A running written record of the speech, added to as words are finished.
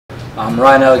I'm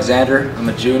Ryan Alexander. I'm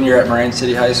a junior at Moraine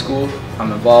City High School.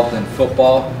 I'm involved in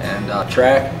football and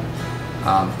track.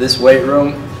 This weight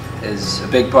room is a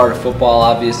big part of football,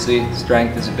 obviously.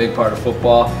 Strength is a big part of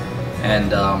football.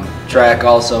 And track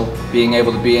also, being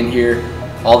able to be in here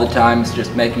all the time is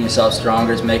just making yourself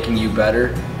stronger, is making you better.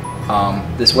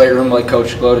 This weight room, like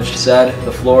Coach Glodich said,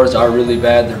 the floors are really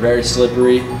bad. They're very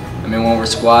slippery. I mean, when we're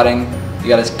squatting, you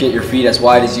got to get your feet as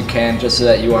wide as you can just so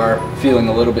that you are feeling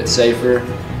a little bit safer.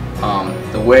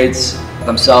 The weights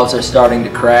themselves are starting to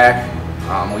crack.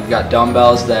 We've got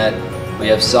dumbbells that we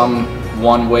have some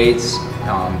one weights.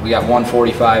 We got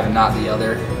 145 and not the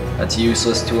other. That's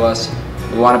useless to us.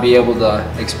 We want to be able to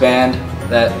expand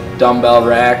that dumbbell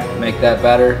rack, make that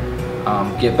better,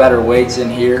 get better weights in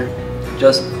here,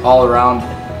 just all around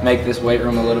make this weight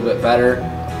room a little bit better,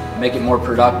 make it more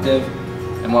productive,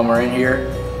 and when we're in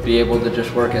here, be able to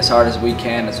just work as hard as we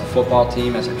can as a football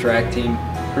team, as a track team,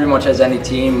 pretty much as any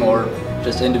team or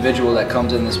just individual that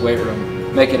comes in this weight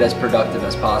room, make it as productive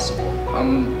as possible.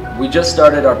 We just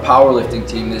started our powerlifting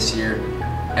team this year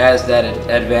as that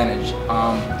advantage.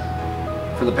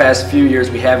 For the past few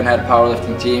years we haven't had a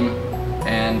powerlifting team,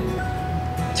 and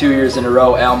 2 years in a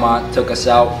row Almont took us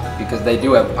out because they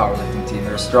do have a powerlifting team.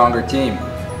 They're a stronger team,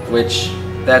 which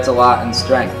that's a lot in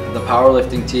strength. The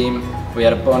powerlifting team, we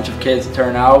had a bunch of kids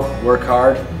turn out, work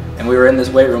hard, and we were in this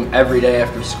weight room every day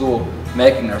after school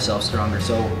making ourselves stronger.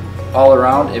 So all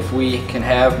around, if we can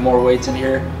have more weights in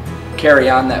here, carry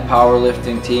on that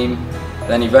powerlifting team,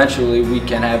 then eventually we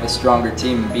can have a stronger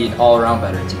team and be an all-around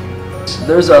better team.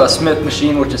 There's a Smith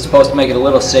machine which is supposed to make it a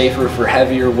little safer for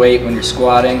heavier weight when you're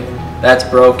squatting. That's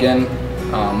broken.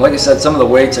 Like I said, some of the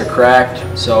weights are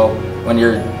cracked, so when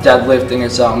you're deadlifting or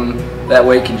something, that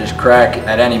weight can just crack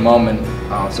at any moment.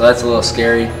 So that's a little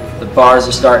scary. The bars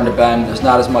are starting to bend. There's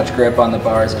not as much grip on the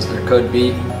bars as there could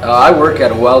be. I work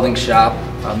at a welding shop,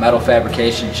 a metal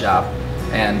fabrication shop,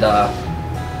 and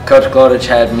Coach Glodich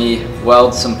had me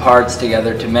weld some parts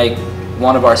together to make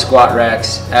one of our squat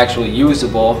racks actually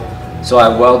usable. So I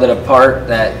welded a part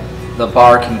that the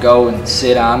bar can go and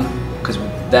sit on, because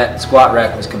that squat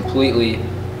rack was completely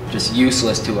just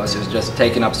useless to us. It was just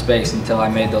taking up space until I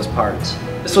made those parts.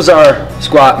 This was our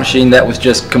squat machine that was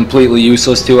just completely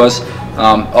useless to us.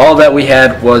 All that we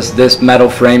had was this metal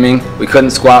framing. We couldn't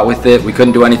squat with it, we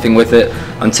couldn't do anything with it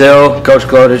until Coach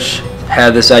Glodich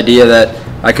had this idea that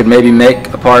I could maybe make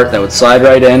a part that would slide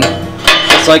right in,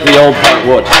 just like the old part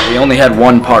would. We only had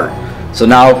one part. So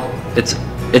now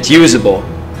it's usable,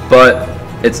 but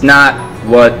it's not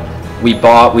what we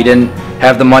bought. We didn't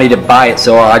have the money to buy it,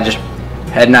 so I just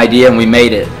had an idea and we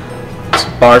made it. This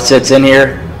bar sits in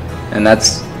here, and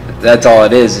that's all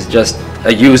it is. It's just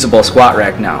a usable squat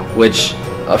rack now, which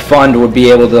a fund would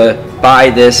be able to buy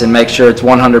this and make sure it's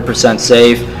 100%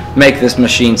 safe, make this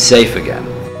machine safe again.